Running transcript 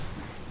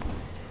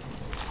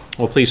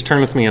Well, please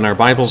turn with me in our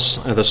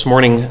Bibles this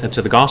morning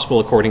to the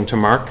Gospel according to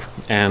Mark.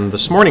 And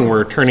this morning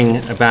we're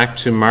turning back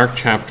to Mark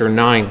chapter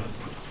 9.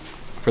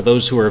 For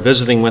those who are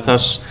visiting with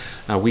us,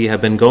 we have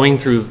been going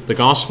through the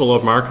Gospel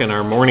of Mark in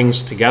our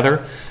mornings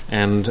together.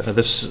 And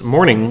this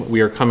morning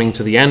we are coming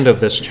to the end of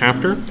this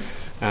chapter.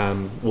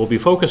 We'll be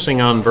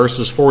focusing on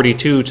verses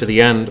 42 to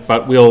the end,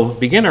 but we'll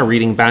begin our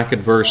reading back at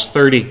verse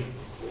 30.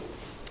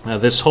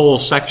 This whole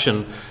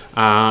section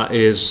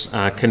is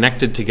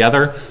connected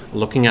together,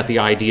 looking at the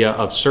idea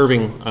of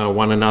serving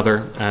one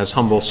another as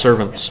humble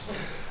servants.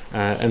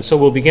 And so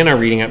we'll begin our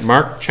reading at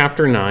Mark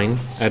chapter 9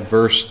 at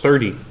verse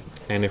 30.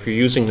 And if you're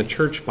using the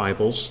church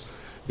Bibles,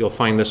 you'll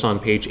find this on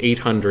page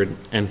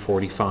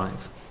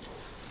 845.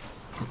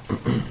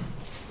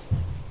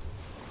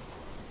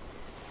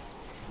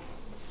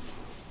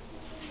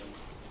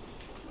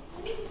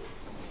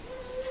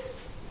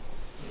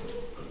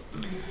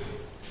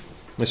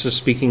 This is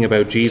speaking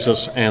about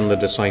Jesus and the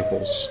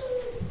disciples.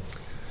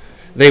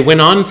 They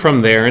went on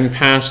from there and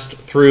passed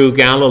through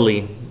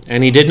Galilee,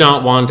 and he did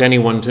not want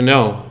anyone to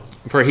know,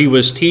 for he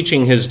was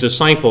teaching his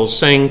disciples,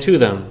 saying to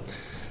them,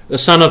 "The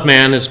Son of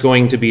Man is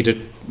going to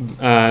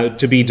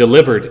be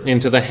delivered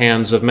into the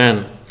hands of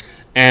men,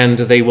 and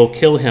they will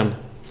kill him.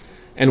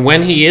 And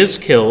when he is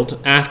killed,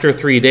 after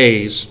 3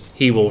 days,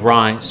 he will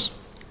rise."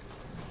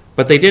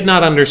 But they did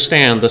not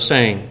understand the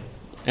saying,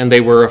 and they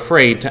were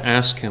afraid to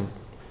ask him.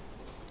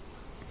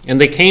 And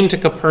they came to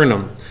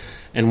Capernaum,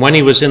 and when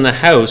he was in the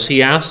house,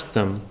 he asked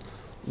them,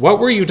 "What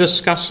were you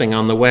discussing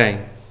on the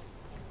way?"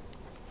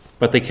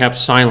 But they kept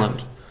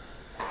silent,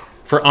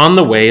 for on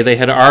the way they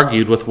had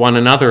argued with one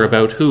another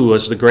about who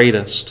was the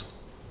greatest.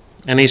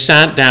 And he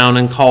sat down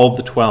and called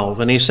the 12,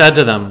 and he said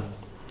to them,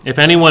 "If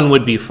anyone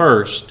would be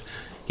first,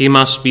 he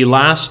must be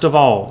last of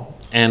all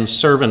and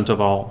servant of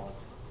all."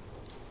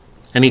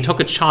 And he took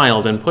a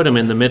child and put him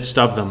in the midst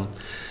of them,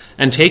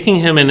 and taking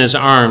him in his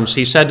arms,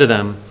 he said to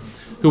them,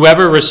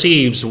 "Whoever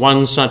receives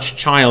one such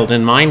child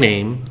in my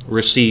name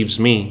receives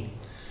me,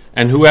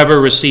 and whoever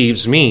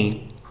receives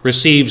me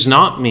receives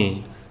not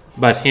me,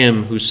 but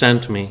him who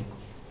sent me."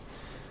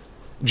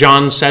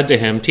 John said to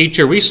him,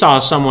 "Teacher, we saw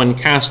someone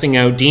casting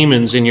out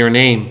demons in your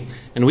name,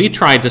 and we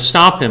tried to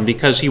stop him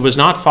because he was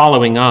not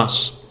following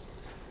us."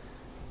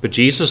 But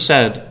Jesus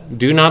said,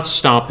 "Do not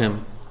stop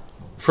him,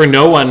 for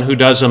no one who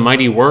does a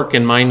mighty work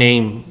in my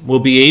name will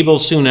be able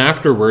soon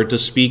afterward to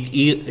speak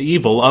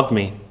evil of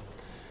me.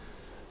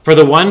 For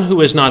the one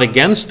who is not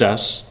against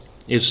us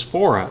is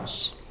for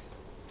us.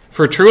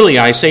 For truly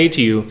I say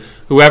to you,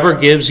 whoever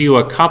gives you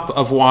a cup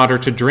of water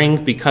to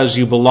drink because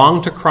you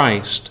belong to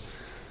Christ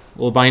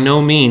will by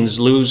no means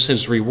lose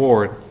his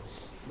reward.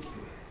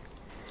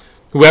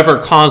 Whoever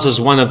causes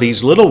one of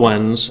these little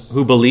ones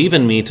who believe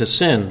in me to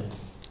sin,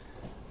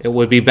 it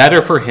would be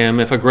better for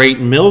him if a great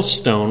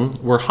millstone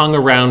were hung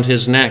around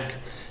his neck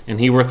and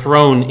he were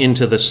thrown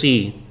into the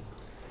sea.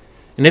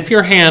 And if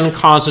your hand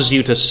causes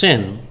you to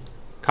sin,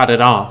 cut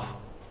it off.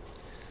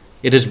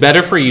 It is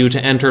better for you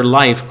to enter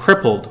life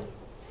crippled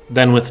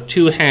than with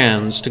 2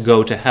 hands to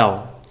go to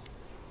hell,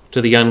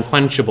 to the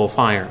unquenchable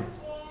fire.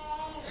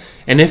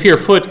 And if your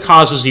foot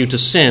causes you to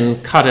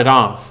sin, cut it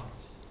off.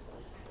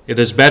 It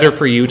is better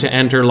for you to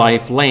enter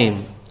life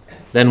lame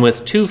than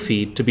with 2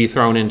 feet to be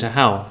thrown into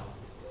hell.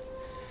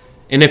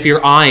 And if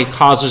your eye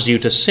causes you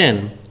to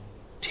sin,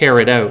 tear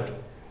it out.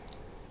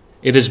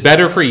 It is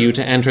better for you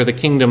to enter the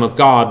kingdom of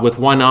God with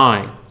 1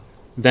 eye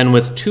than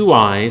with 2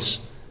 eyes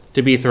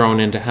to be thrown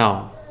into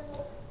hell,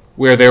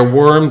 where their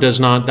worm does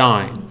not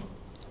die,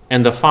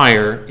 and the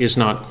fire is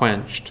not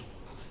quenched.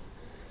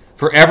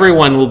 For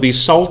everyone will be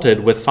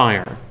salted with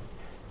fire.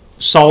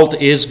 Salt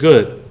is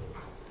good,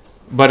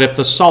 but if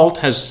the salt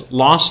has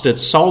lost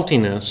its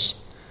saltiness,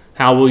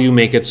 how will you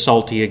make it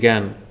salty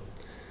again?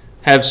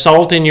 Have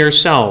salt in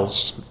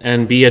yourselves,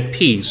 and be at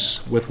peace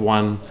with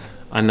one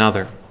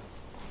another."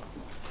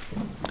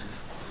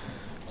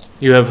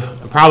 You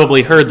have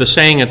probably heard the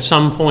saying at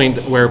some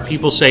point where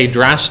people say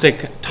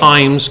drastic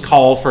times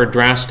call for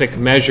drastic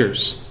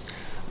measures.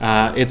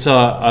 It's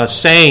a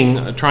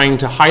saying trying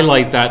to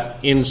highlight that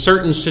in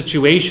certain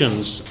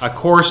situations, a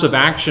course of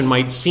action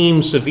might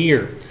seem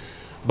severe,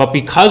 but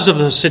because of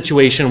the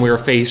situation we're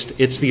faced,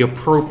 it's the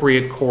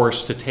appropriate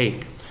course to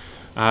take.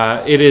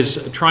 It is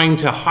trying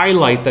to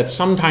highlight that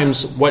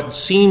sometimes what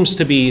seems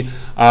to be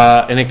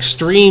an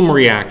extreme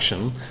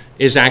reaction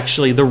is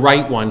actually the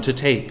right one to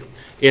take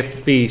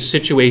if the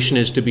situation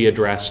is to be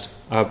addressed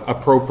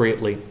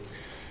appropriately.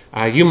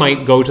 You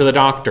might go to the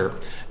doctor,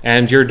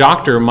 and your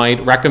doctor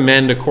might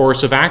recommend a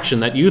course of action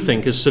that you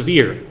think is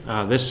severe.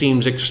 This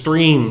seems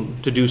extreme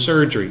to do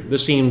surgery.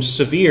 This seems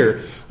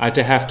severe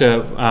to have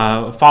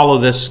to follow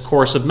this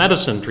course of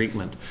medicine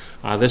treatment.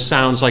 This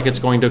sounds like it's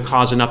going to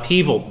cause an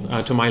upheaval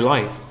to my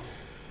life.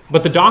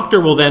 But the doctor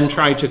will then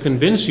try to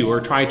convince you or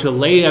try to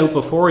lay out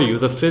before you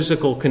the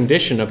physical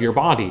condition of your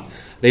body.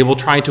 They will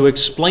try to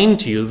explain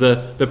to you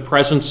the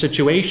present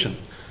situation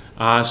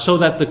so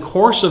that the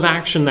course of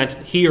action that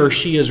he or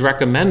she is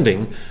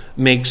recommending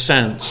makes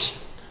sense.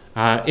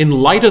 In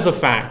light of the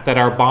fact that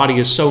our body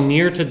is so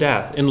near to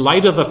death, in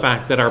light of the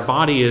fact that our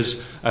body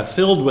is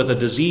filled with a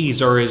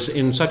disease or is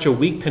in such a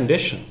weak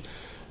condition,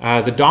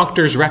 the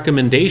doctor's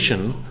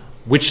recommendation,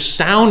 which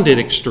sounded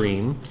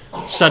extreme,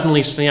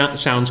 suddenly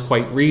sounds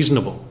quite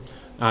reasonable,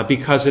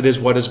 because it is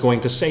what is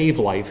going to save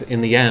life in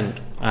the end,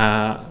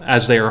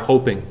 as they are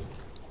hoping.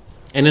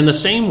 And in the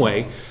same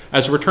way,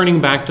 as we're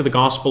turning back to the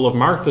Gospel of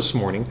Mark this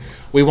morning,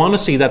 we want to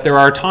see that there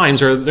are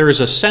times, or there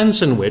is a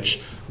sense in which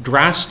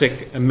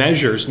drastic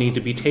measures need to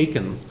be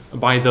taken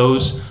by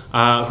those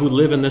who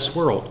live in this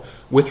world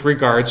with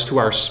regards to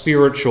our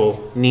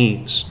spiritual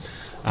needs.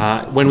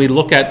 When we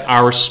look at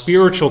our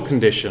spiritual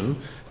condition,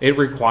 it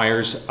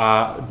requires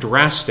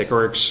drastic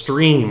or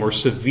extreme or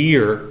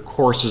severe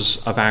courses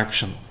of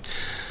action.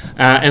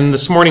 And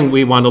this morning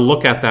we want to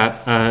look at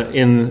that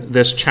in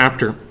this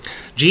chapter.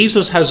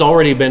 Jesus has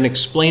already been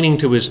explaining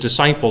to his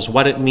disciples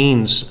what it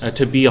means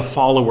to be a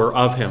follower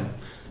of him.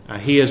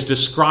 He has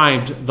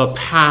described the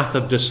path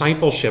of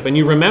discipleship. And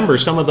you remember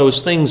some of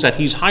those things that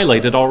he's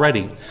highlighted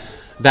already.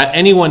 That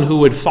anyone who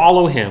would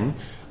follow him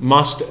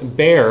must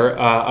bear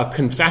a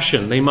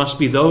confession. They must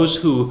be those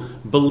who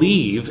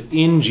believe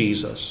in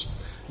Jesus.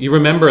 You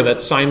remember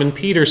that Simon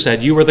Peter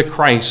said, "You are the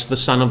Christ, the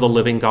Son of the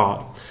living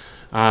God."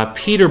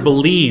 Peter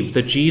believed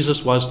that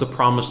Jesus was the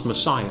promised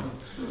Messiah.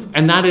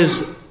 And that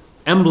is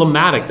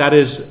emblematic. That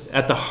is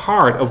at the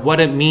heart of what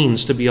it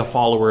means to be a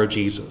follower of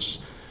Jesus.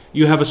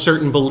 You have a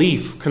certain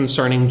belief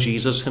concerning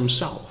Jesus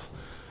himself.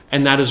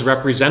 And that is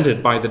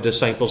represented by the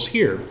disciples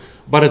here.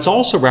 But it's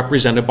also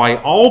represented by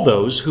all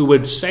those who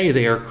would say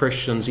they are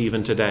Christians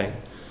even today.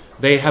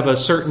 They have a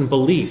certain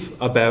belief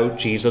about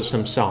Jesus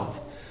himself.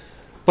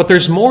 But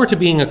there's more to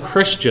being a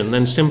Christian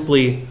than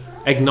simply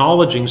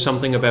acknowledging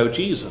something about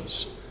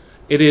Jesus.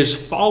 It is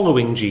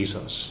following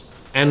Jesus.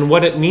 And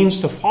what it means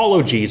to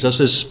follow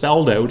Jesus is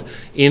spelled out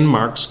in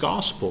Mark's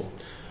gospel.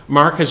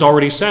 Mark has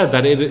already said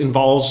that it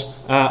involves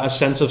a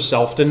sense of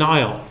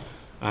self-denial.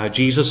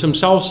 Jesus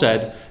himself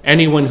said,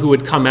 "Anyone who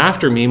would come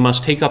after me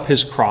must take up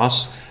his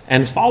cross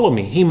and follow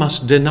me." He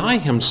must deny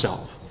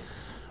himself.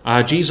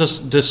 Jesus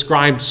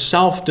described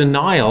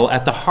self-denial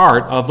at the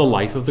heart of the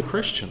life of the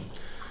Christian.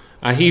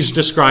 He's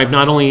described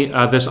not only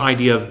this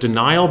idea of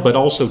denial, but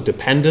also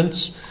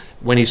dependence.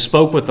 When he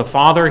spoke with the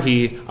Father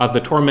of the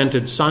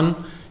tormented Son,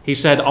 he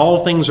said, "All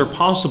things are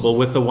possible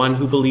with the one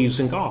who believes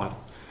in God."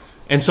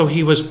 And so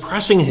he was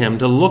pressing him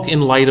to look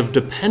in light of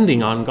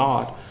depending on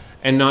God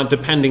and not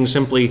depending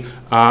simply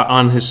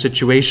on his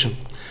situation.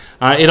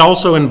 It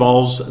also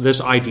involves this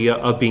idea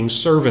of being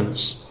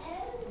servants.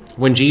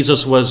 When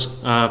Jesus was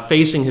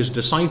facing his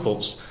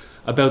disciples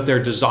about their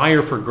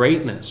desire for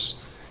greatness,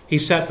 he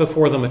set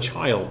before them a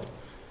child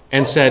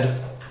and said,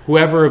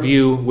 "Whoever of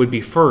you would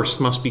be first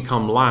must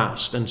become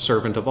last and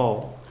servant of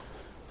all."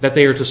 That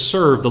they are to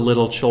serve the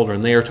little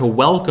children. They are to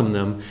welcome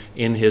them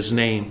in his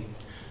name.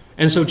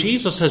 And so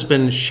Jesus has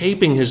been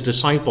shaping his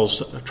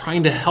disciples,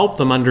 trying to help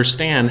them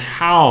understand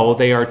how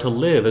they are to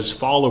live as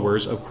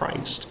followers of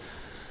Christ.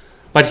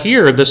 But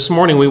here, this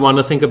morning, we want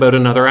to think about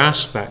another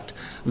aspect,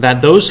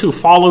 that those who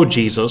follow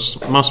Jesus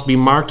must be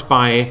marked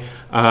by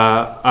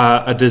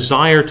a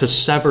desire to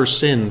sever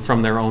sin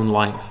from their own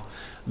life.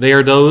 They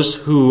are those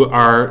who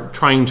are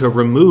trying to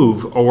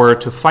remove or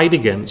to fight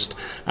against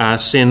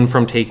sin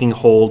from taking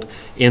hold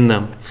in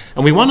them.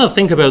 And we want to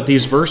think about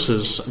these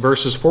verses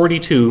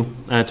 42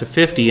 to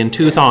 50, in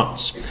two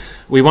thoughts.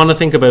 We want to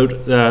think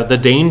about the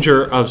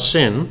danger of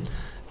sin,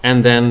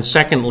 and then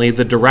secondly,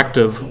 the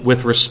directive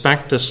with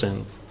respect to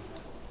sin.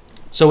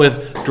 So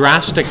if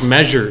drastic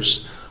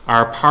measures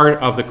are part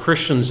of the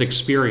Christian's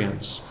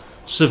experience,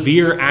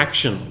 severe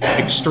action,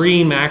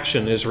 extreme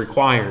action is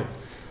required.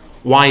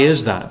 Why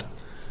is that?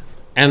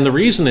 And the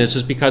reason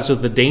is because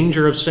of the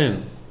danger of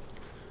sin.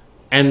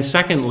 And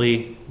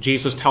secondly,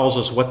 Jesus tells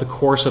us what the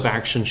course of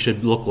action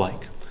should look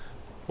like.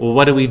 Well,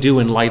 what do we do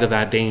in light of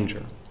that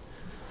danger?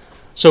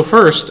 So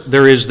first,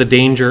 there is the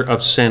danger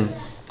of sin.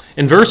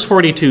 In verse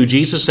 42,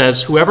 Jesus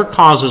says, "Whoever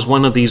causes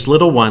one of these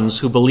little ones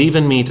who believe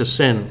in me to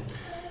sin,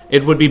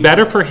 it would be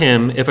better for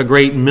him if a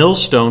great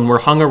millstone were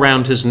hung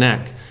around his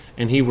neck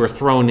and he were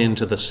thrown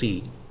into the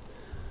sea."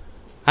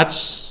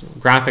 That's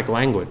graphic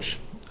language.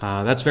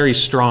 That's very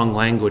strong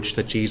language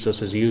that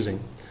Jesus is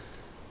using.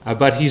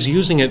 But he's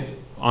using it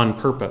on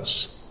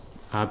purpose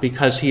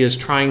because he is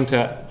trying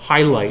to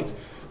highlight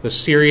the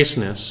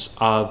seriousness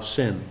of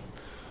sin.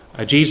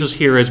 Jesus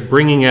here is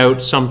bringing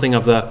out something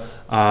of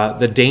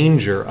the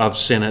danger of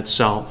sin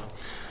itself.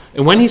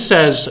 And when he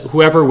says,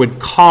 "Whoever would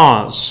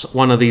cause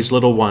one of these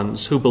little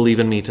ones who believe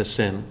in me to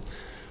sin,"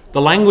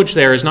 the language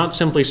there is not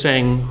simply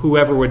saying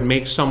whoever would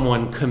make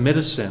someone commit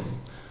a sin.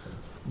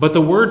 But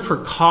the word for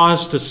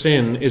cause to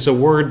sin is a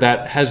word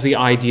that has the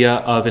idea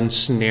of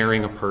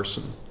ensnaring a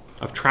person,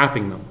 of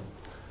trapping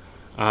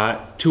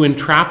them, to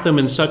entrap them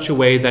in such a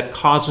way that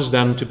causes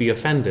them to be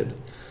offended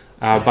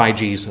by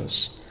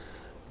Jesus.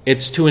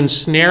 It's to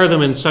ensnare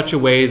them in such a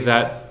way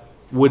that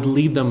would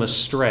lead them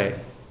astray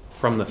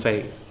from the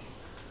faith.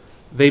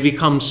 They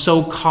become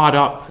so caught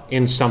up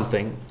in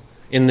something,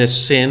 in this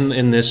sin,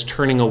 in this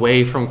turning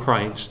away from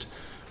Christ,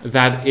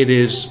 that it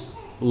is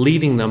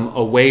leading them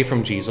away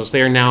from Jesus.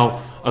 They are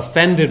now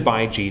offended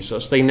by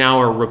Jesus. They now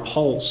are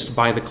repulsed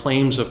by the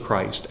claims of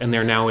Christ, and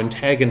they're now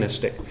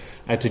antagonistic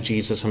to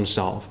Jesus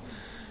himself.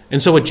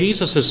 And so what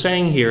Jesus is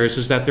saying here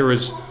is that there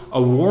is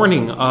a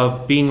warning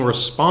of being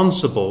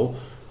responsible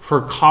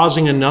for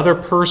causing another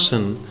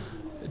person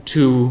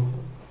to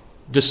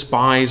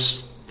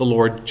despise the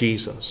Lord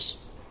Jesus.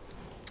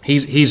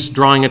 He's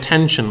drawing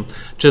attention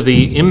to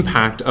the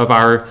impact of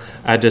our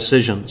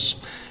decisions.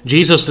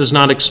 Jesus does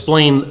not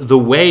explain the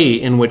way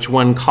in which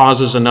one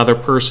causes another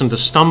person to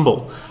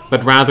stumble,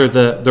 but rather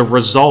the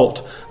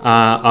result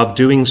of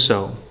doing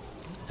so.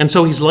 And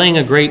so he's laying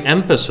a great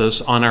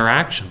emphasis on our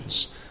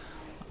actions.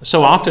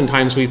 So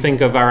oftentimes we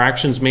think of our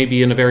actions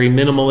maybe in a very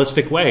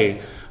minimalistic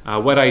way.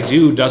 What I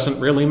do doesn't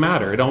really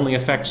matter. It only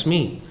affects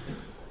me.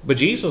 But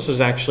Jesus is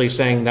actually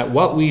saying that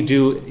what we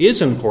do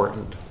is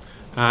important.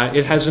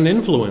 It has an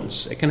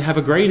influence. It can have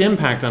a great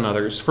impact on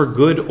others, for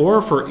good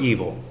or for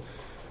evil.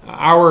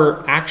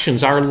 Our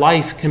actions, our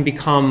life can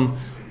become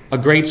a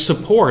great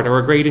support or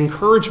a great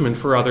encouragement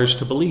for others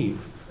to believe.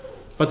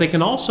 But they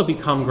can also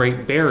become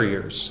great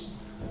barriers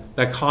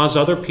that cause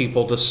other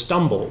people to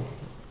stumble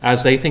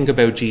as they think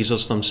about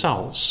Jesus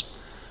themselves.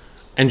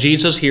 And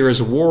Jesus here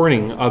is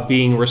warning of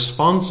being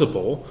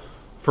responsible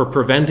for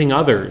preventing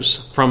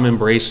others from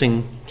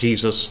embracing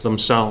Jesus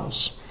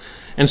themselves.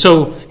 And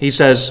so he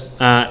says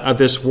of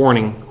this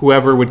warning,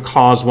 whoever would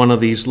cause one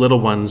of these little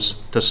ones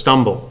to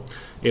stumble,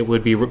 it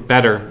would be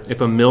better if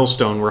a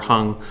millstone were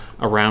hung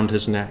around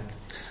his neck.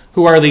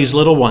 Who are these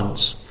little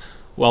ones?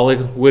 Well,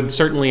 it would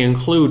certainly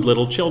include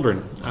little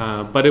children,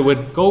 but it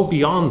would go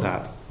beyond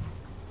that.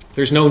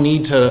 There's no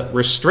need to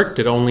restrict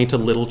it only to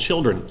little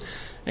children.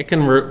 It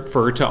can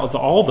refer to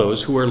all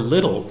those who are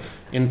little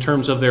in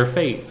terms of their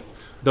faith,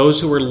 those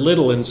who are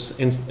little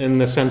in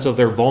the sense of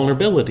their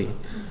vulnerability,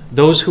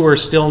 those who are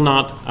still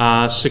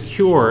not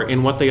secure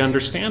in what they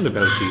understand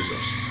about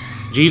Jesus.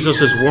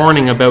 Jesus is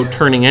warning about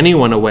turning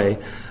anyone away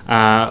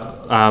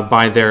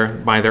by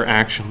their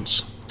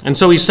actions. And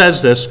so he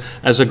says this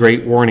as a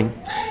great warning.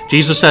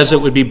 Jesus says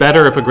it would be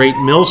better if a great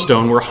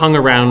millstone were hung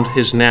around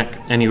his neck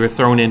and he were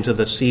thrown into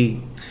the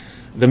sea.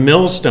 The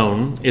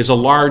millstone is a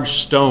large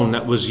stone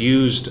that was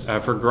used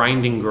for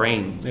grinding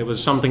grain. It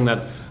was something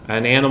that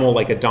an animal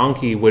like a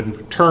donkey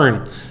would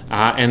turn,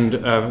 and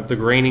the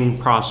graining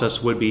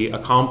process would be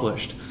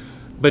accomplished.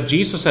 But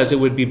Jesus says it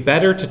would be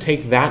better to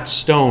take that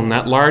stone,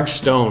 that large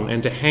stone,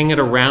 and to hang it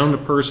around a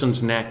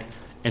person's neck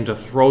and to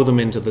throw them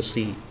into the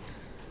sea.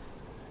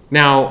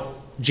 Now,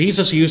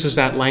 Jesus uses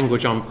that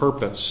language on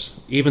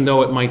purpose, even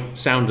though it might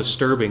sound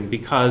disturbing,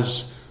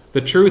 because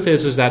the truth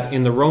is that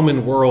in the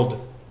Roman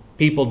world,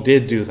 people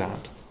did do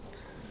that.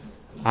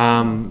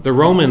 The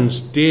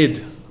Romans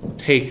did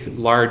take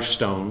large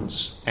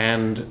stones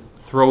and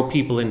throw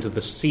people into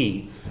the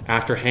sea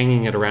after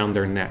hanging it around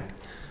their neck.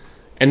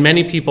 And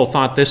many people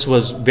thought this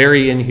was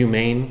very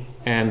inhumane,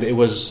 and it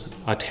was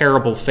a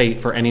terrible fate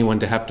for anyone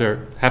to have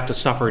to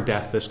suffer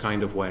death this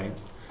kind of way.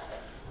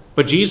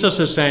 But Jesus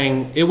is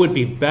saying it would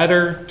be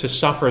better to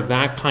suffer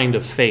that kind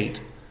of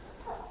fate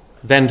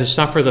than to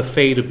suffer the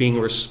fate of being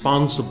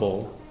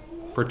responsible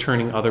for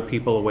turning other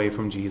people away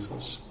from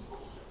Jesus.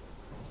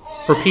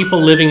 For people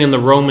living in the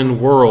Roman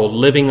world,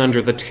 living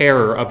under the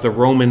terror of the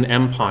Roman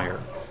Empire,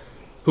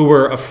 who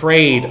were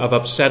afraid of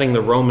upsetting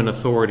the Roman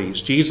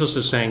authorities, Jesus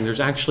is saying there's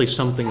actually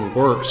something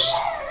worse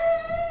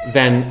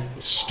than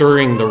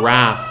stirring the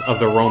wrath of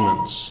the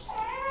Romans.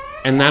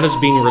 And that is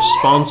being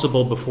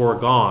responsible before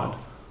God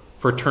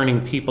for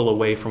turning people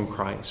away from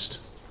Christ,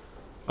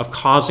 of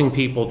causing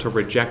people to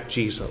reject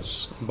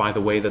Jesus by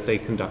the way that they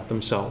conduct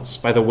themselves,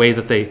 by the way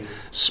that they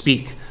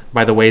speak,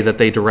 by the way that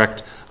they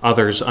direct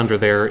others under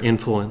their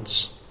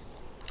influence.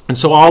 And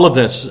so all of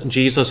this,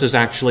 Jesus is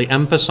actually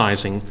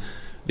emphasizing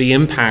the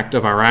impact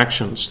of our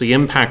actions, the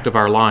impact of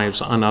our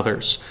lives on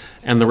others,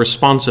 and the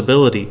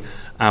responsibility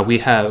we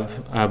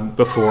have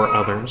before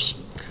others.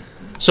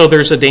 So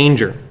there's a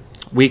danger.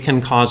 We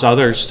can cause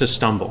others to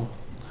stumble.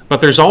 But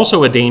there's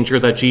also a danger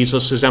that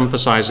Jesus is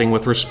emphasizing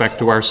with respect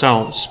to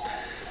ourselves.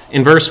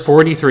 In verse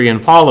 43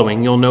 and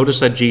following, you'll notice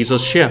that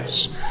Jesus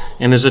shifts,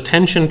 and his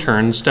attention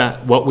turns to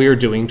what we are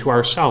doing to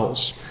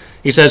ourselves.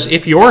 He says,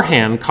 if your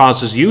hand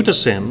causes you to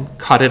sin,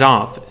 cut it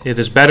off. It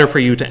is better for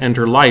you to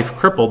enter life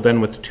crippled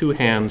than with 2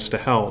 hands to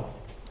hell.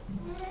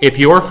 If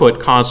your foot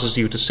causes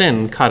you to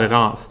sin, cut it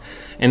off.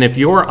 And if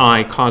your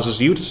eye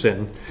causes you to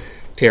sin,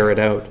 tear it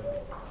out.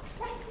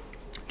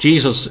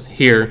 Jesus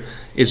here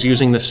is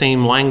using the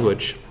same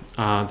language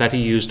that he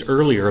used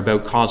earlier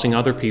about causing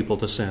other people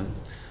to sin.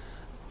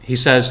 He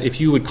says, if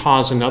you would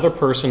cause another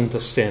person to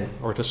sin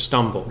or to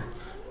stumble,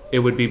 it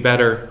would be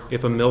better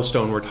if a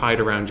millstone were tied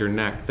around your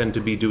neck than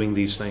to be doing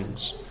these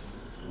things.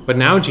 But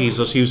now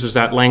Jesus uses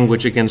that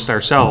language against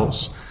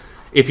ourselves.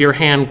 If your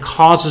hand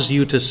causes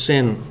you to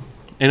sin,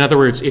 in other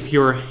words, if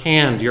your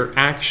hand, your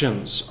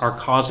actions are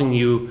causing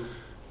you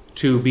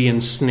to be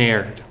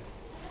ensnared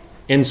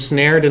in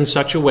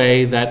such a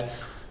way that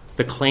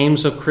the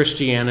claims of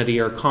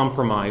Christianity are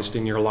compromised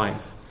in your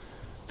life,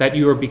 that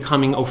you are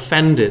becoming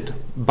offended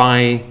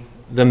by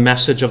the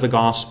message of the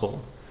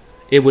gospel.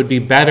 It would be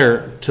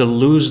better to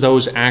lose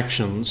those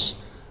actions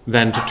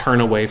than to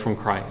turn away from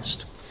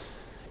Christ.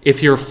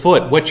 If your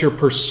foot, what you're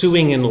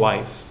pursuing in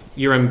life,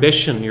 your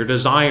ambition, your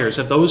desires,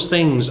 if those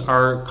things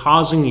are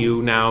causing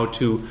you now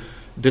to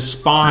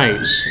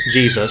despise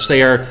Jesus,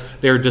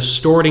 they're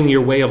distorting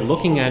your way of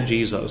looking at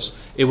Jesus,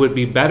 it would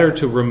be better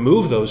to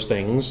remove those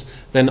things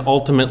than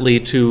ultimately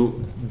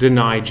to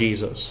deny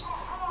Jesus.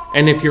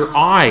 And if your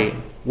eye,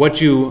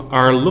 what you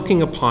are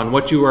looking upon,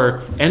 what you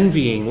are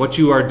envying, what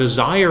you are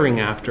desiring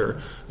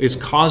after, is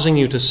causing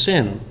you to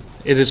sin,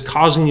 it is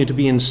causing you to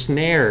be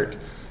ensnared,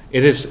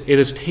 it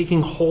is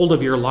taking hold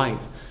of your life,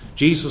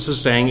 Jesus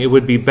is saying it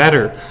would be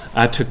better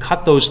to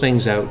cut those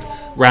things out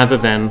rather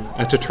than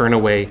to turn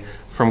away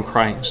from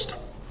Christ.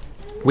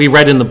 We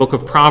read in the book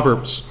of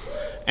Proverbs,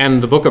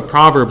 and the book of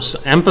Proverbs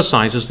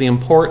emphasizes the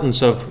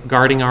importance of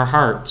guarding our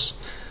hearts.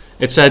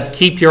 It said,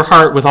 "Keep your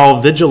heart with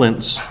all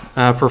vigilance,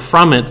 for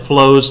from it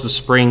flows the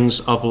springs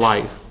of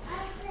life."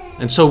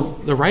 And so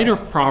the writer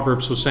of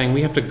Proverbs was saying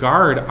we have to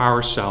guard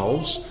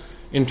ourselves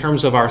in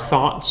terms of our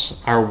thoughts,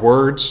 our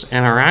words,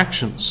 and our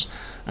actions,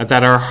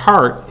 that our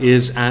heart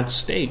is at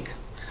stake.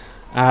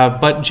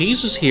 But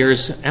Jesus here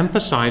is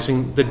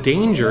emphasizing the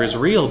danger is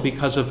real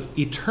because of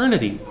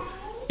eternity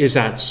is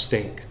at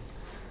stake.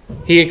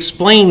 He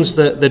explains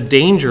the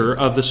danger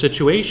of the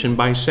situation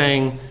by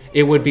saying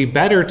it would be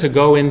better to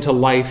go into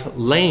life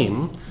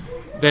lame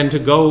than to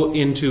go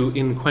into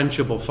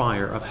unquenchable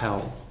fire of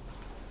hell.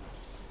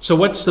 So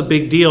what's the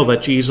big deal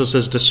that Jesus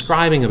is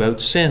describing about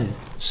sin?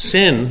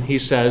 Sin, he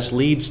says,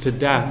 leads to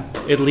death.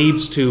 It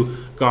leads to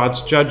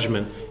God's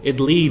judgment. It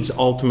leads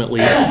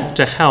ultimately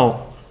to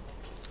hell.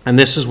 And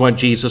this is what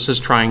Jesus is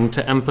trying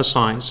to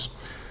emphasize.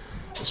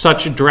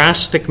 Such a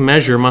drastic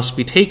measure must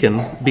be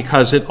taken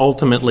because it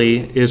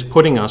ultimately is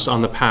putting us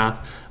on the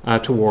path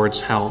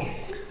towards hell.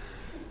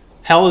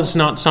 Hell is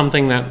not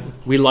something that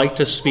we like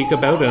to speak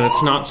about, and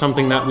it's not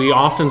something that we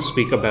often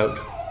speak about.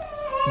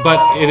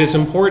 But it is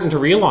important to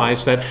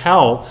realize that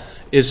hell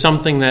is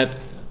something that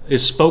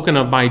is spoken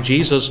of by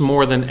Jesus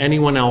more than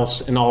anyone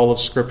else in all of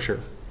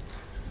Scripture.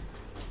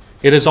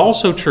 It is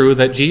also true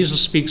that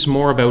Jesus speaks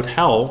more about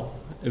hell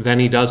than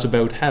he does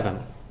about heaven.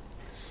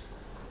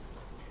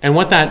 And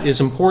what that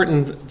is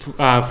important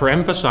for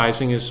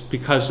emphasizing is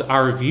because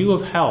our view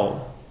of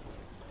hell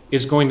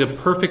is going to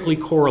perfectly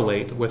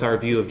correlate with our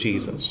view of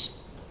Jesus,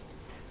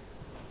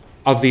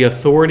 of the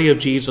authority of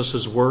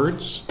Jesus'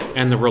 words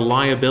and the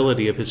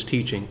reliability of his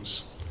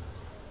teachings.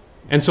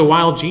 And so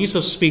while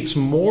Jesus speaks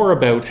more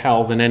about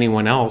hell than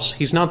anyone else,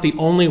 he's not the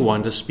only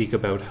one to speak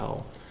about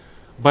hell.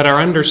 But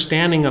our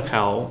understanding of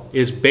hell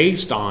is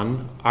based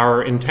on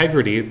our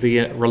integrity,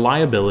 the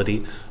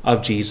reliability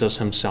of Jesus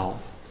himself.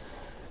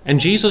 And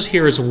Jesus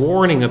here is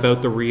warning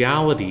about the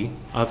reality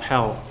of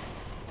hell,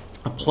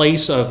 a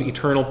place of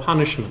eternal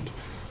punishment,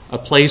 a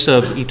place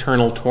of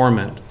eternal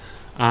torment,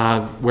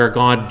 where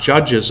God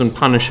judges and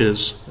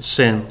punishes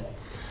sin.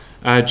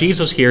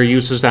 Jesus here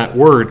uses that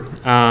word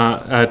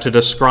to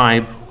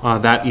describe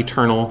that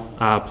eternal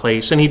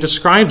place. And he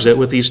describes it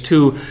with these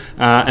two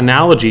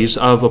analogies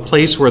of a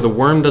place where the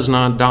worm does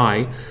not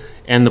die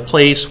and the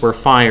place where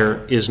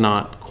fire is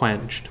not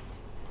quenched.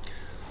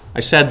 I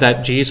said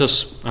that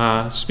Jesus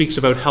speaks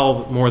about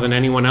hell more than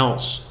anyone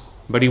else,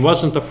 but he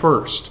wasn't the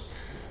first.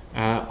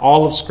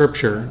 All of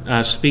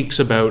Scripture speaks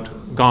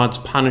about God's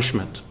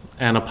punishment,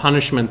 and a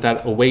punishment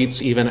that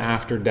awaits even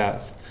after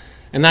death.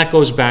 And that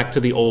goes back to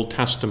the Old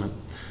Testament.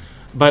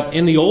 But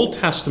in the Old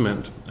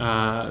Testament,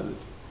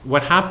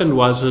 what happened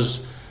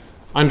was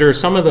under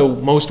some of the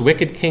most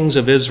wicked kings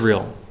of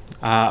Israel,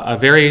 a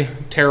very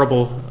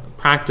terrible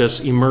practice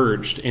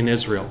emerged in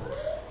Israel.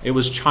 It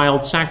was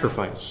child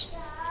sacrifice.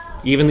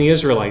 Even the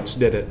Israelites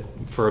did it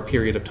for a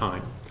period of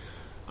time.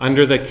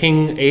 Under the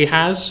king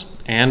Ahaz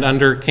and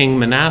under King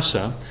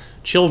Manasseh,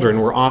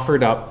 children were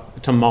offered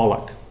up to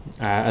Moloch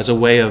as a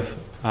way of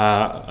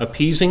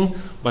appeasing,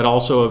 but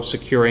also of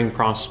securing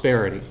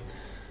prosperity.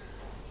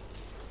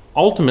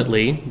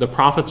 Ultimately, the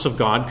prophets of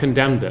God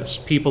condemned this.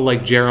 People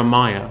like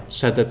Jeremiah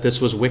said that this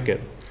was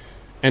wicked.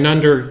 And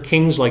under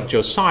kings like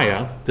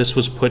Josiah, this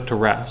was put to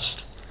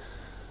rest.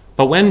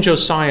 But when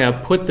Josiah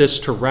put this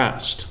to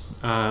rest,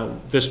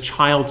 this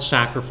child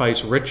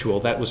sacrifice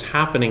ritual that was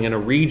happening in a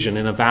region,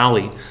 in a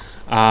valley,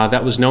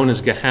 that was known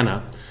as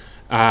Gehenna,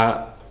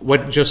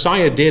 what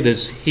Josiah did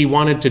is he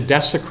wanted to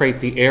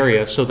desecrate the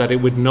area so that it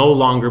would no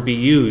longer be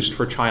used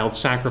for child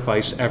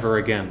sacrifice ever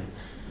again.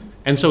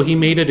 And so he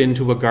made it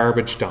into a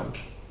garbage dump.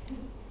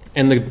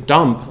 And the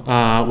dump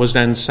was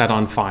then set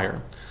on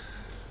fire.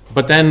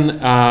 But then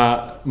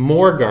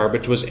more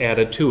garbage was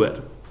added to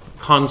it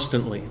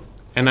constantly.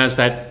 And as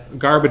that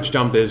garbage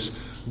dump is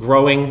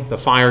growing, the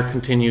fire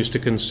continues to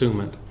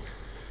consume it.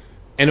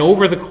 And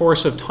over the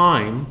course of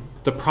time,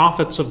 the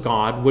prophets of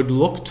God would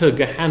look to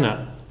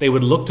Gehenna. They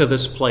would look to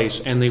this place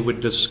and they would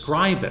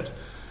describe it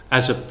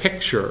as a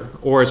picture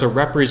or as a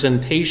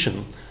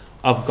representation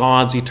of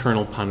God's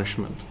eternal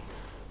punishment.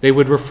 They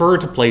would refer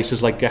to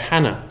places like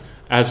Gehenna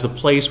as the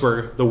place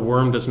where the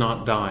worm does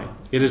not die.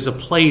 It is a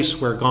place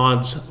where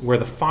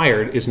the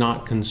fire is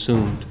not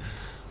consumed,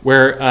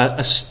 where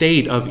a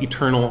state of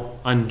eternal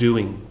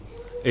undoing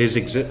is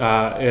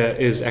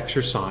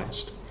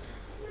exercised.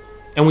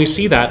 And we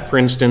see that, for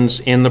instance,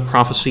 in the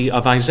prophecy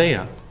of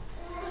Isaiah.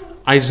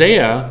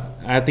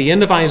 At the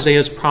end of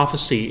Isaiah's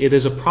prophecy, it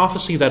is a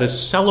prophecy that is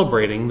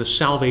celebrating the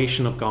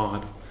salvation of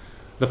God.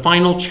 The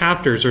final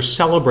chapters are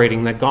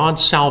celebrating that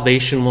God's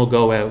salvation will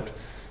go out,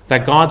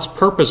 that God's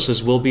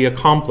purposes will be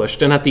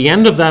accomplished. And at the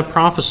end of that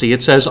prophecy,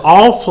 it says,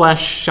 "All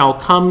flesh shall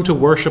come to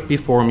worship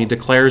before me,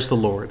 declares the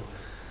Lord."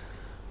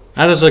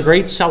 That is a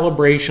great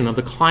celebration of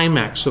the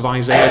climax of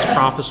Isaiah's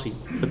prophecy.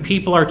 The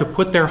people are to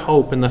put their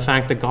hope in the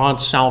fact that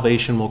God's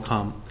salvation will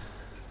come.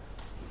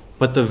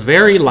 But the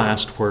very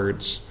last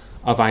words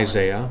of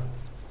Isaiah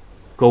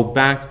go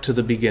back to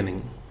the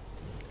beginning.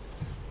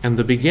 And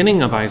the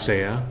beginning of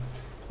Isaiah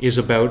is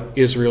about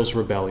Israel's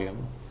rebellion.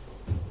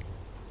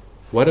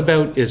 What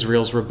about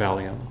Israel's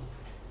rebellion?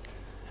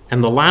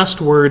 And the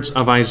last words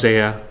of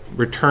Isaiah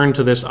return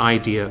to this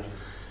idea.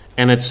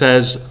 And it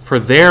says, "For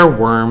their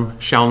worm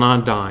shall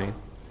not die,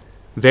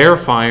 their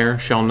fire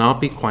shall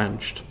not be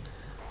quenched,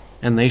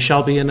 and they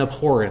shall be an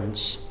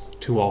abhorrence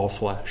to all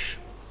flesh."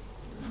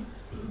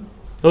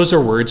 Those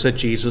are words that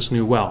Jesus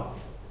knew well.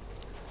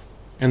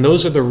 And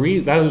that's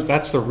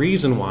the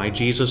reason why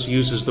Jesus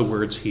uses the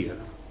words here.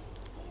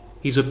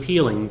 He's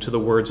appealing to the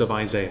words of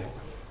Isaiah,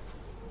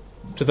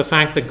 to the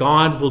fact that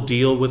God will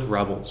deal with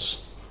rebels.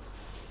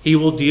 He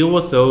will deal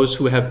with those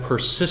who have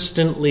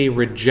persistently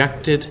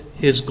rejected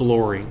his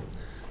glory,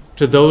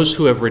 to those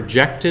who have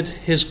rejected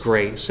his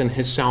grace and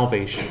his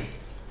salvation.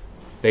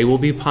 They will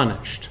be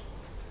punished.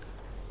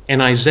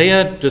 And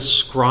Isaiah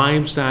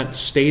describes that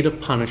state of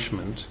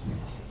punishment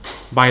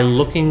by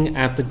looking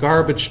at the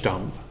garbage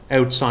dump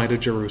outside of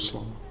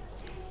Jerusalem.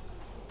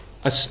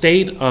 A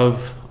state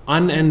of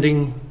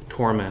unending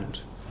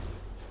torment,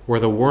 where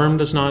the worm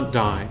does not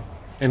die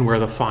and where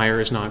the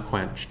fire is not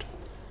quenched.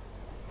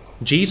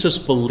 Jesus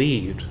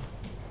believed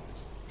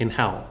in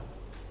hell.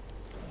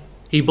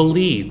 He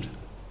believed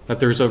that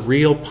there's a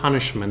real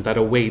punishment that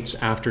awaits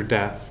after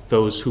death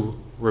those who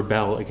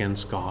rebel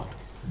against God.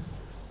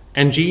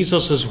 And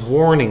Jesus'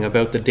 warning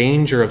about the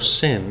danger of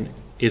sin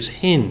is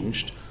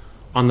hinged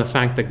on the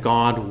fact that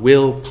God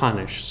will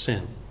punish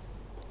sin.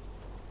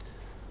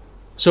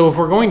 So if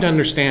we're going to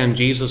understand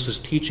Jesus'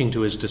 teaching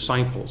to his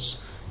disciples,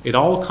 it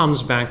all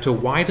comes back to,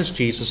 why does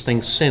Jesus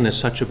think sin is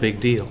such a big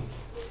deal?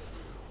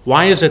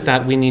 Why is it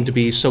that we need to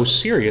be so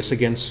serious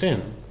against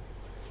sin?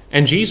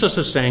 And Jesus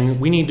is saying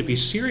we need to be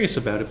serious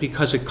about it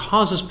because it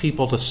causes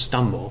people to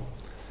stumble.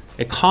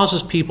 It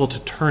causes people to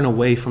turn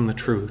away from the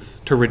truth,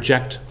 to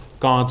reject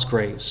God's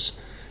grace.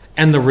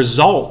 And the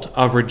result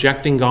of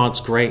rejecting God's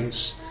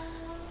grace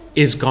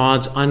is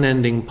God's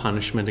unending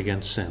punishment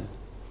against sin.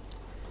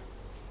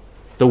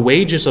 The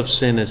wages of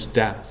sin is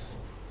death.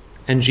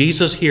 And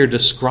Jesus here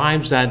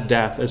describes that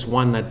death as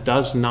one that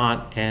does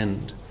not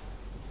end.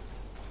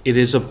 It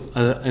is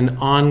an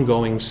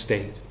ongoing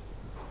state.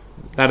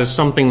 That is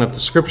something that the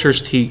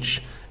Scriptures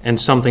teach and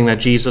something that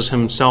Jesus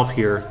himself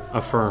here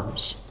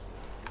affirms.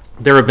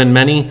 There have been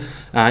many,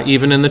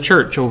 even in the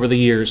church over the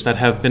years, that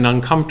have been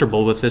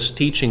uncomfortable with this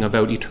teaching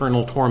about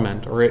eternal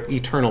torment or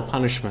eternal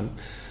punishment.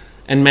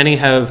 And many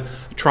have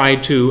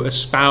tried to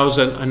espouse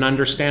an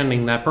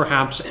understanding that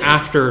perhaps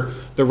after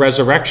the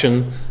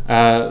resurrection,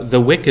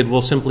 the wicked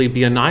will simply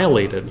be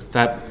annihilated.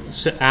 That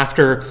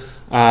after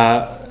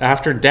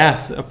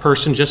death, a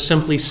person just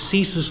simply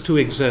ceases to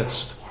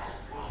exist.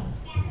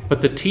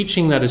 But the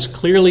teaching that is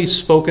clearly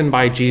spoken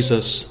by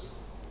Jesus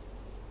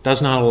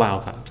does not allow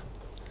that.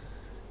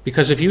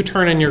 Because if you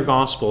turn in your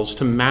Gospels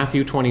to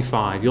Matthew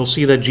 25, you'll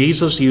see that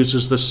Jesus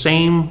uses the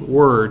same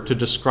word to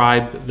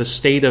describe the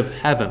state of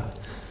heaven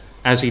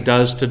as he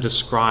does to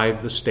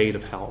describe the state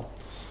of hell.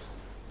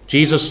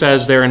 Jesus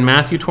says there in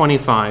Matthew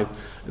 25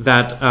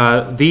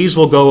 that these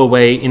will go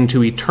away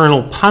into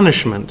eternal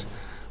punishment,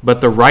 but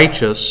the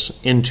righteous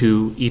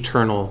into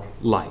eternal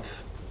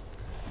life.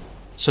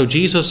 So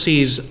Jesus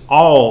sees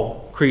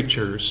all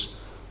creatures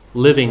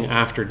living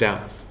after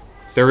death.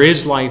 There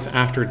is life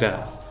after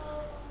death,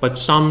 but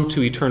some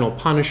to eternal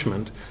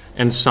punishment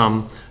and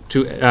some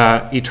to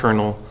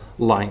eternal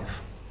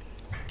life.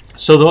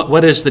 So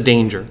what is the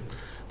danger?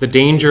 The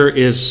danger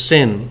is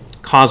sin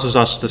causes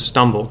us to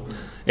stumble.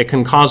 It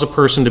can cause a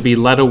person to be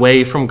led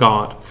away from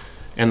God.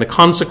 And the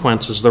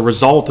consequences, the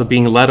result of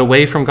being led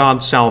away from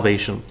God's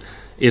salvation,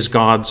 is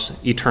God's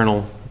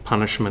eternal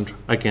punishment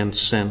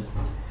against sin.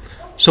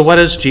 So what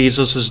is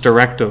Jesus'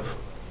 directive?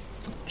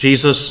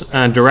 Jesus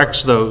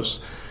directs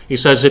those. He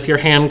says, if your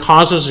hand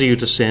causes you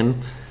to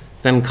sin,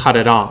 then cut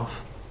it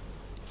off.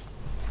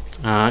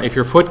 If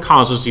your foot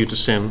causes you to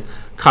sin,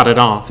 cut it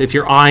off. If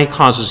your eye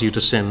causes you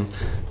to sin,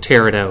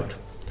 tear it out.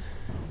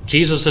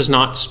 Jesus is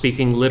not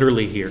speaking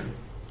literally here.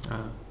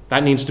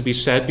 That needs to be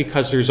said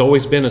because there's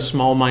always been a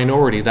small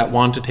minority that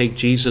want to take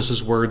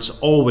Jesus' words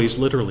always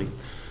literally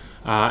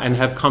and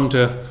have come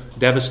to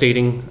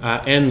devastating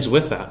ends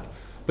with that.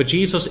 But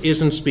Jesus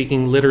isn't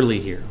speaking literally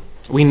here.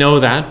 We know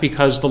that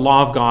because the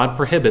law of God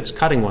prohibits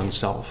cutting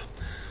oneself.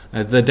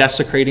 The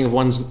desecrating of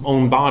one's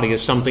own body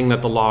is something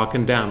that the law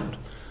condemned.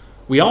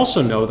 We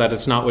also know that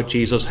it's not what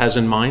Jesus has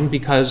in mind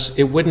because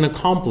it wouldn't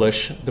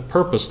accomplish the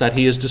purpose that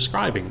he is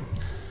describing.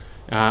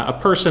 A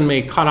person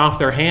may cut off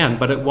their hand,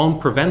 but it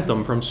won't prevent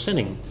them from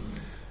sinning,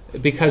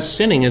 because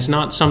sinning is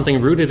not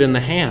something rooted in the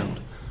hand,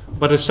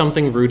 but is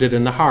something rooted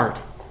in the heart.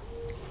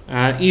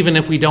 Even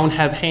if we don't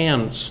have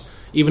hands,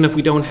 even if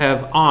we don't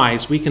have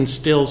eyes, we can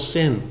still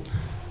sin.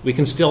 We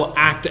can still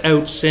act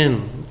out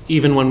sin,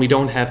 even when we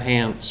don't have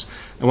hands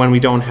and when we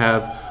don't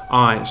have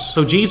eyes.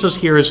 So Jesus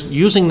here is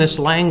using this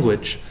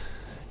language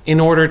in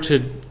order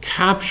to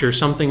capture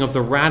something of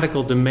the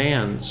radical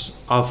demands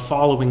of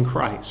following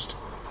Christ,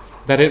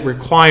 that it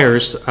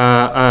requires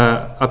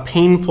a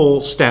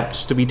painful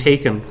steps to be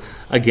taken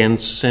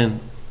against sin.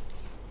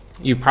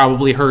 You've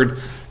probably heard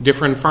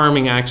different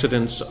farming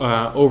accidents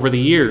over the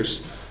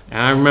years. And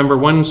I remember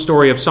one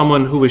story of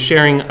someone who was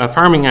sharing a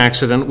farming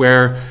accident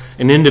where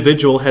an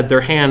individual had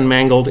their hand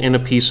mangled in a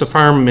piece of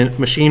farm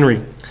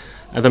machinery.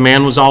 The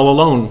man was all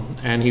alone,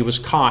 and he was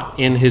caught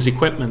in his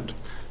equipment.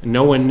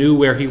 No one knew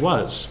where he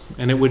was,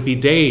 and it would be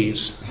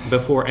days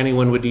before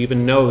anyone would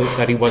even know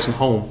that he wasn't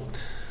home.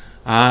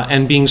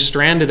 And being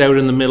stranded out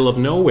in the middle of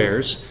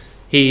nowheres,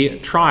 he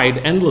tried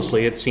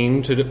endlessly, it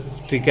seemed,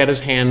 to get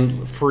his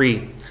hand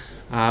free.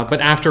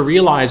 But after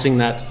realizing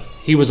that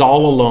he was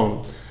all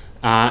alone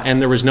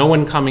and there was no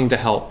one coming to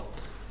help,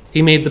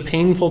 he made the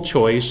painful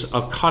choice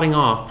of cutting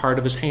off part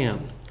of his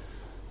hand,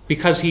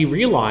 because he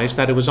realized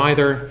that it was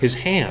either his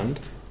hand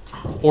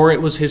or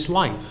it was his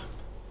life.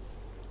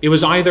 It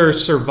was either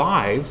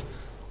survive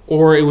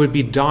or it would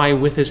be die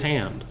with his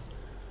hand.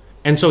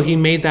 And so he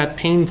made that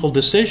painful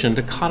decision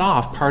to cut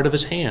off part of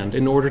his hand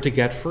in order to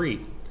get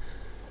free.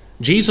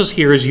 Jesus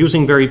here is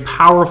using very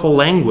powerful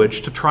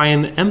language to try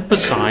and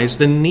emphasize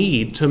the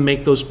need to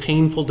make those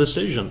painful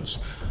decisions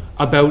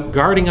about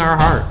guarding our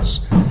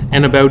hearts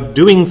and about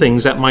doing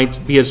things that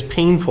might be as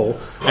painful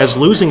as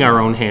losing our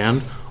own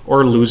hand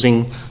or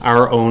losing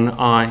our own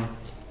eye.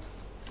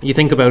 You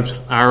think about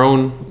our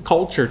own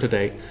culture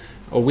today.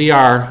 We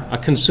are a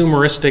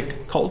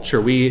consumeristic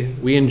culture.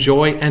 We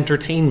enjoy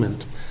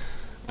entertainment.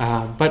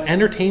 But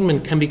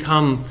entertainment can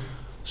become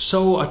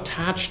so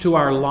attached to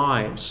our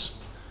lives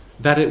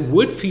that it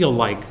would feel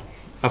like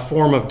a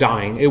form of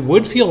dying. It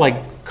would feel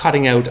like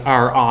cutting out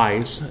our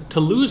eyes to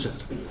lose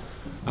it.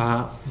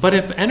 But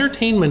if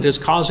entertainment is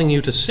causing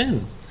you to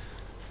sin,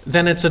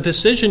 then it's a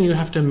decision you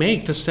have to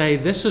make to say,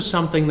 this is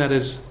something that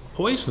is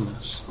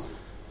poisonous.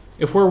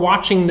 If we're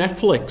watching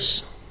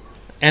Netflix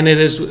and it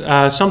is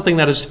something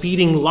that is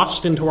feeding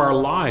lust into our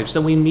lives,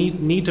 then we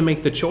need to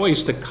make the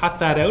choice to cut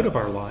that out of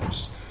our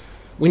lives.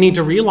 We need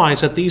to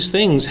realize that these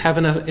things have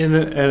an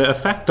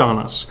effect on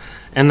us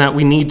and that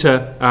we need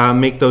to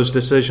make those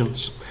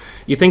decisions.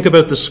 You think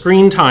about the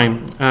screen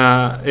time.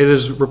 It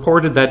is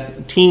reported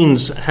that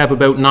teens have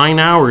about 9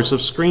 hours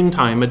of screen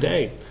time a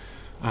day.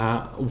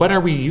 What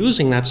are we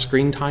using that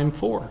screen time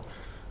for?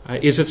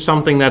 Is it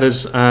something that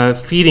is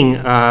feeding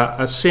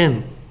a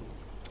sin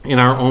in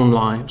our own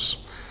lives?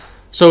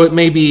 So it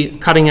may be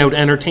cutting out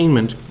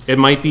entertainment. It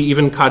might be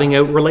even cutting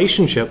out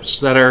relationships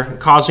that are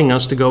causing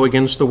us to go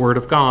against the Word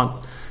of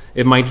God.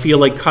 It might feel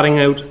like cutting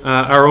out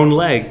our own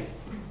leg.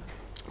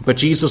 But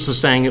Jesus is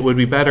saying it would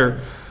be better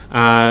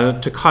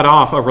to cut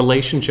off a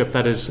relationship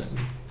that is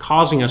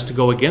causing us to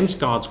go against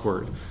God's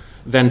Word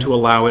than to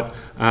allow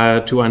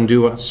it to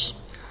undo us.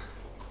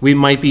 We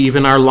might be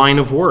even our line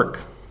of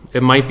work.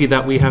 It might be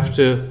that we have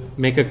to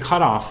make a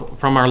cutoff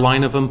from our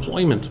line of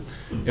employment.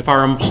 If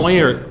our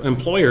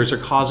employers are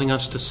causing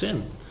us to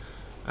sin,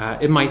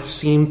 it might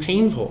seem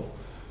painful.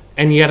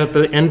 And yet at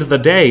the end of the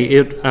day,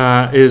 it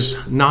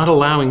is not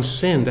allowing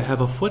sin to have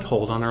a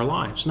foothold on our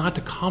lives, not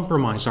to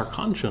compromise our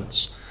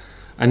conscience,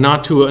 and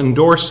not to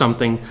endorse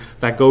something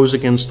that goes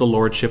against the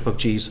lordship of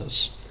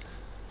Jesus.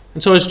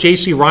 And so as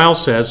J.C. Ryle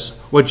says,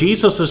 what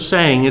Jesus is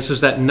saying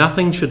is that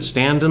nothing should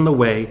stand in the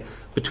way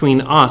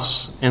between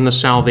us and the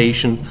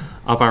salvation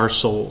of our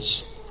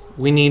souls.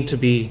 We need to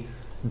be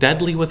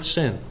deadly with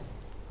sin.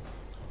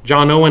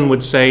 John Owen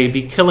would say,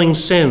 be killing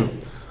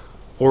sin,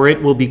 or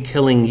it will be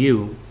killing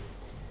you.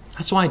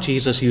 That's why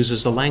Jesus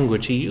uses the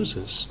language he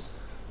uses.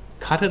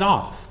 Cut it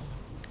off.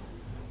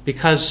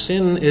 Because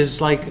sin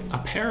is like a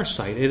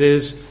parasite. It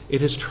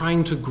is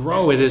trying to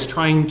grow. It is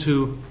trying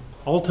to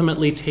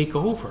ultimately take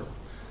over.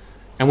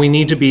 And we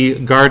need to be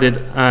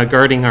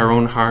guarding our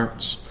own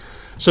hearts.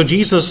 So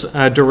Jesus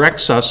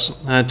directs us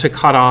to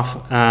cut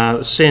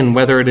off sin,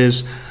 whether it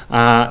is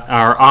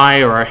our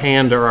eye or our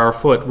hand or our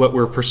foot, what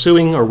we're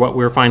pursuing or what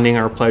we're finding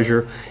our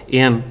pleasure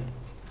in.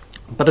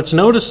 But it's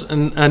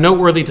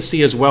noteworthy to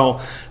see as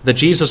well that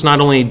Jesus not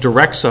only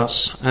directs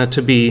us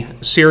to be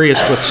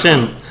serious with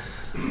sin,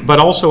 but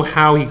also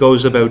how he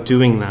goes about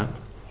doing that.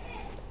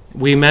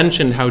 We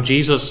mentioned how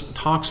Jesus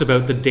talks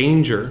about the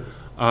danger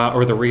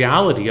or the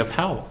reality of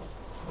hell,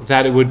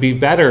 that it would be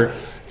better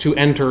to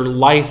enter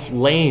life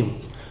lame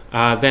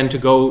than to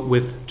go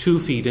with 2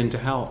 feet into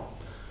hell.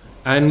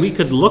 And we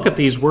could look at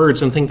these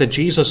words and think that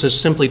Jesus is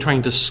simply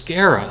trying to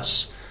scare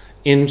us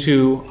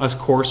into a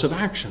course of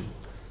action.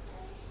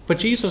 But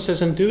Jesus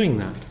isn't doing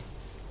that.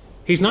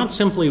 He's not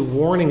simply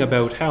warning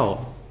about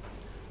hell.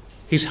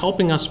 He's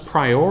helping us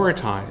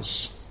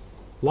prioritize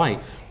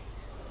life.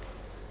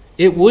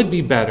 It would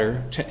be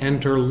better to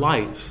enter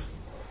life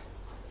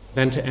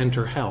than to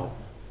enter hell.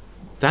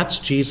 That's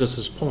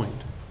Jesus'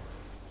 point.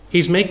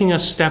 He's making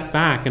us step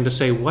back and to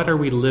say, what are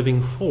we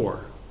living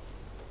for?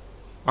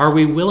 Are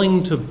we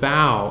willing to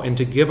bow and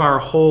to give our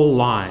whole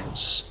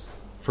lives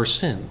for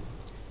sin?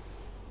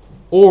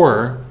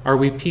 Or are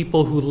we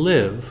people who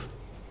live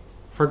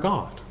for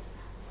God?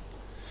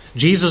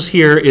 Jesus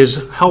here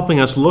is helping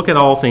us look at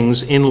all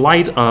things in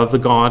light of the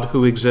God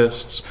who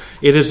exists.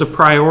 It is a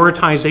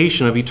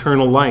prioritization of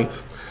eternal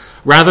life.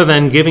 Rather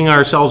than giving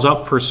ourselves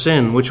up for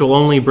sin, which will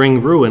only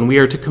bring ruin, we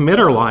are to commit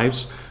our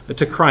lives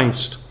to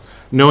Christ,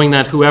 knowing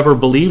that whoever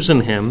believes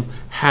in him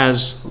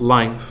has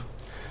life.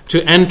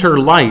 To enter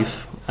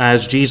life,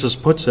 as Jesus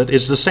puts it,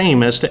 is the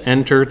same as to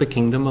enter the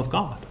kingdom of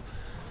God.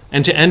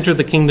 And to enter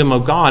the kingdom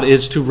of God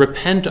is to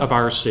repent of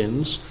our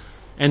sins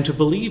and to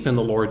believe in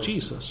the Lord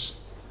Jesus.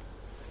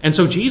 And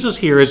so Jesus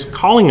here is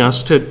calling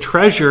us to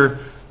treasure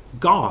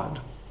God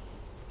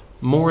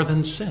more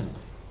than sin.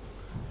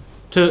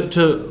 To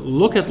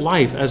look at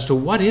life as to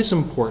what is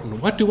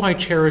important. What do I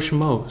cherish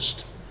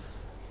most?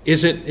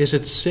 Is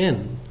it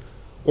sin?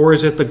 Or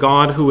is it the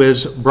God who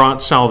has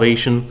brought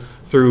salvation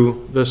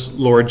through this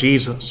Lord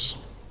Jesus?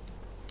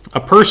 A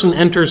person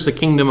enters the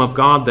kingdom of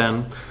God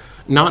then,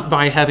 not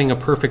by having a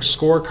perfect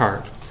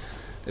scorecard,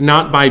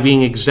 not by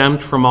being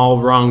exempt from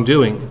all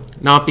wrongdoing,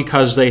 not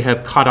because they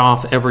have cut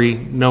off every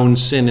known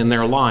sin in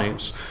their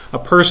lives. A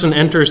person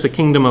enters the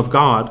kingdom of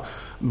God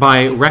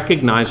by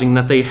recognizing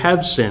that they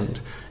have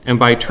sinned and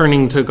by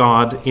turning to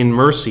God in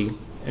mercy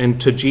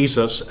and to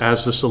Jesus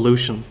as the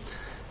solution.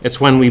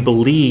 It's when we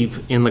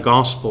believe in the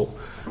gospel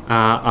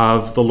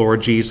of the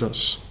Lord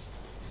Jesus.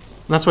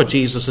 And that's what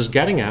Jesus is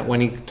getting at when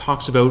he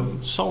talks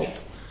about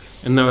salt.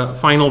 In the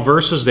final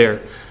verses there,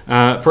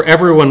 for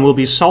everyone will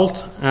be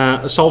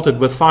salted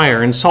with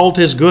fire. And salt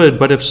is good,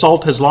 but if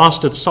salt has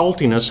lost its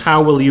saltiness,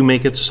 how will you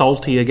make it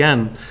salty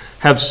again?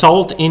 Have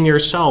salt in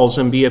yourselves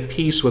and be at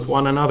peace with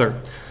one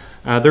another.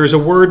 There's a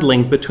word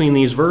link between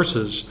these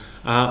verses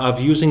of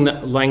using the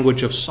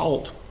language of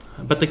salt.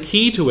 But the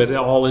key to it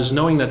all is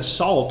knowing that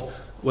salt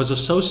was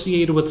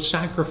associated with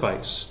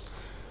sacrifice.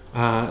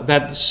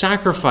 That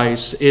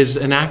sacrifice is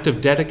an act of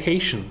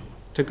dedication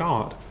to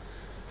God.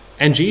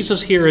 And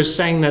Jesus here is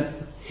saying that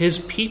his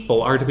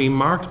people are to be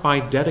marked by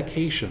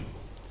dedication.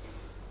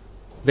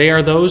 They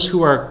are those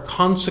who are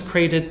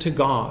consecrated to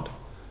God,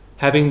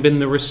 having been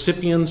the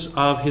recipients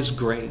of his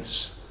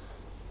grace.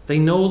 They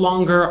no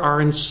longer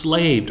are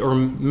enslaved or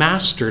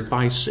mastered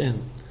by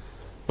sin,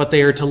 but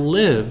they are to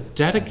live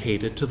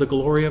dedicated to the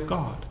glory of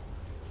God.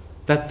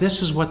 That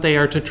this is what they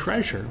are to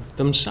treasure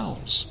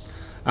themselves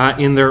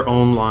in their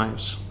own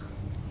lives.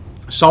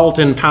 Salt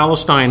in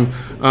Palestine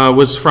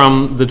was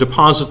from the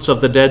deposits of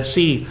the Dead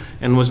Sea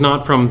and was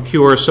not from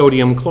pure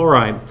sodium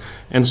chloride.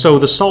 And so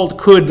the salt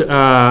could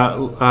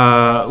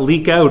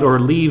leak out or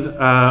leave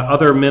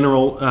other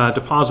mineral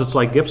deposits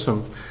like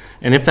gypsum.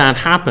 And if that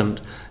happened,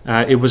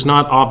 it was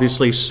not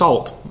obviously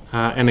salt,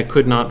 and it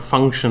could not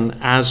function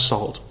as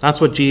salt.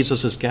 That's what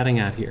Jesus is getting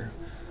at here.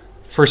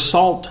 For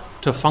salt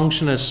to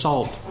function as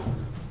salt,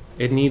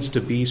 it needs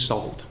to be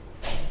salt.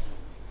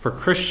 For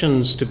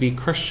Christians to be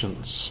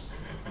Christians,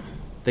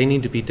 they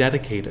need to be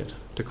dedicated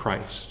to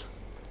Christ.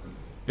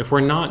 If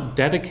we're not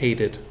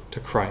dedicated to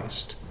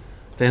Christ,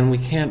 then we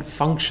can't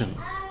function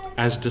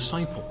as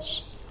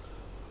disciples.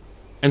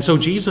 And so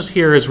Jesus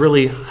here is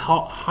really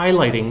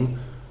highlighting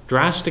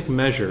drastic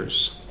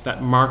measures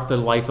that mark the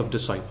life of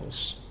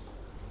disciples.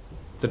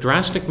 The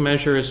drastic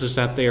measure is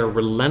that they are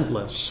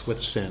relentless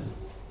with sin.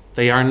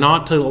 They are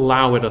not to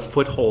allow it a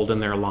foothold in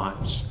their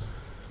lives.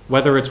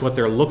 Whether it's what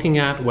they're looking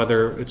at,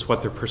 whether it's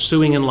what they're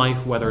pursuing in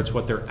life, whether it's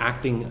what they're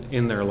acting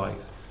in their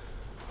life.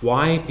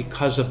 Why?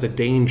 Because of the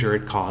danger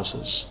it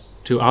causes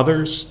to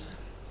others,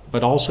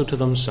 but also to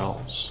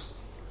themselves.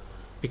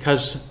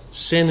 Because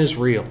sin is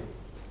real.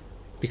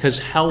 Because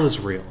hell is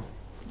real.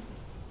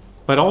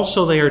 But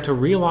also they are to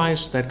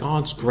realize that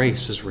God's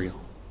grace is real.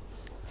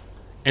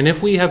 And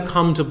if we have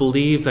come to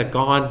believe that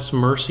God's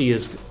mercy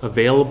is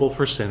available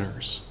for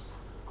sinners,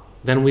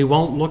 then we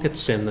won't look at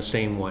sin the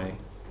same way.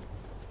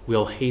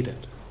 We'll hate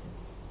it.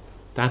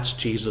 That's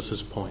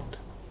Jesus' point.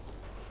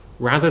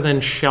 Rather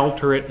than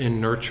shelter it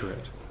and nurture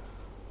it,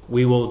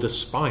 we will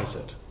despise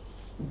it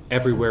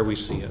everywhere we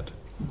see it.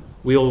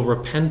 We will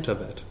repent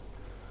of it.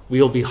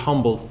 We will be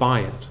humbled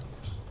by it.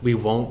 We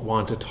won't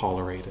want to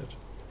tolerate it.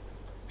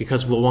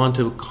 Because we'll want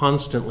to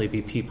constantly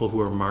be people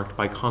who are marked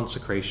by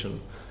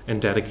consecration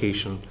and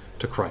dedication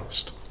to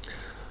Christ.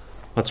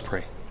 Let's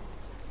pray.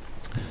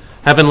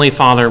 Heavenly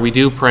Father, we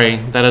do pray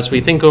that as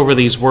we think over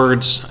these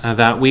words,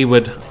 that we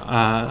would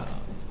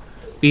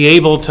be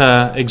able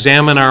to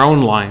examine our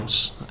own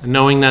lives,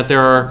 knowing that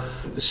there are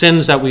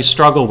sins that we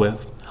struggle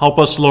with. Help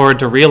us, Lord,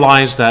 to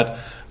realize that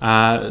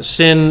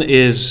Sin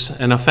is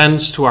an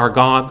offense to our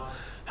God.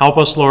 Help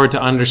us, Lord,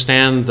 to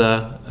understand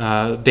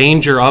the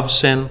danger of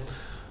sin,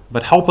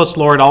 but help us,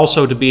 Lord,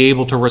 also to be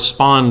able to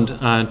respond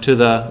to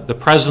the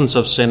presence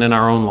of sin in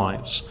our own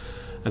lives,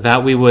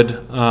 that we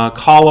would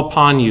call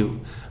upon you,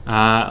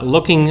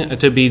 looking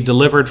to be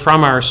delivered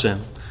from our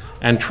sin,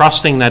 and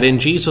trusting that in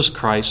Jesus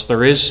Christ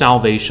there is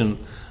salvation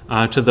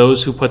to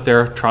those who put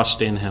their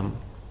trust in him.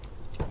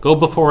 Go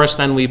before us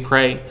then, we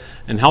pray,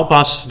 and help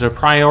us to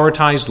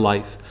prioritize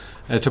life,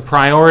 to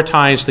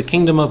prioritize the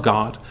kingdom of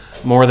God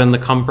more than the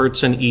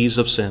comforts and ease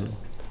of sin.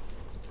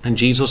 In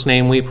Jesus'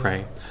 name we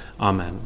pray. Amen.